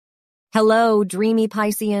Hello, dreamy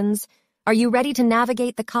Pisceans. Are you ready to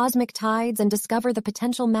navigate the cosmic tides and discover the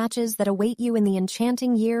potential matches that await you in the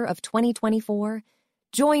enchanting year of 2024?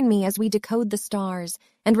 Join me as we decode the stars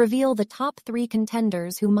and reveal the top 3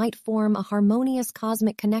 contenders who might form a harmonious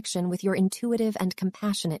cosmic connection with your intuitive and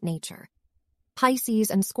compassionate nature.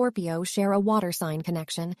 Pisces and Scorpio share a water sign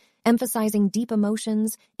connection, emphasizing deep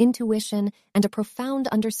emotions, intuition, and a profound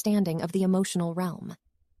understanding of the emotional realm.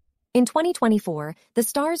 In 2024, the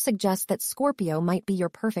stars suggest that Scorpio might be your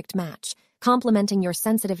perfect match, complementing your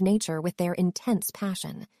sensitive nature with their intense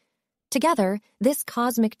passion. Together, this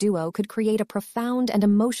cosmic duo could create a profound and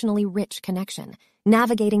emotionally rich connection,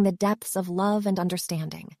 navigating the depths of love and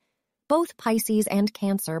understanding. Both Pisces and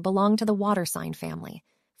Cancer belong to the water sign family,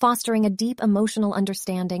 fostering a deep emotional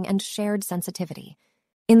understanding and shared sensitivity.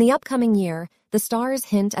 In the upcoming year, the stars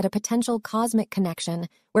hint at a potential cosmic connection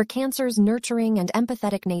where Cancer's nurturing and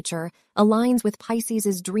empathetic nature aligns with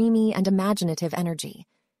Pisces' dreamy and imaginative energy.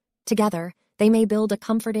 Together, they may build a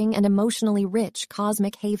comforting and emotionally rich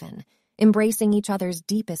cosmic haven, embracing each other's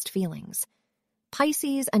deepest feelings.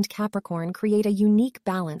 Pisces and Capricorn create a unique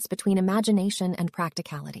balance between imagination and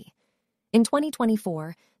practicality. In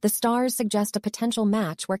 2024, the stars suggest a potential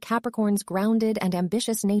match where Capricorn's grounded and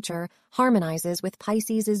ambitious nature harmonizes with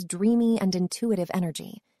Pisces' dreamy and intuitive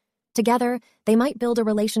energy. Together, they might build a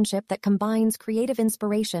relationship that combines creative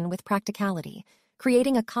inspiration with practicality,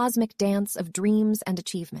 creating a cosmic dance of dreams and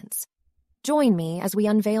achievements. Join me as we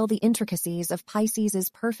unveil the intricacies of Pisces'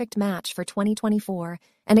 perfect match for 2024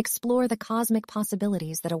 and explore the cosmic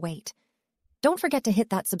possibilities that await. Don't forget to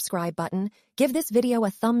hit that subscribe button, give this video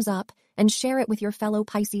a thumbs up, and share it with your fellow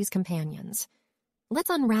Pisces companions.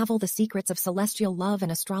 Let's unravel the secrets of celestial love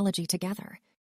and astrology together.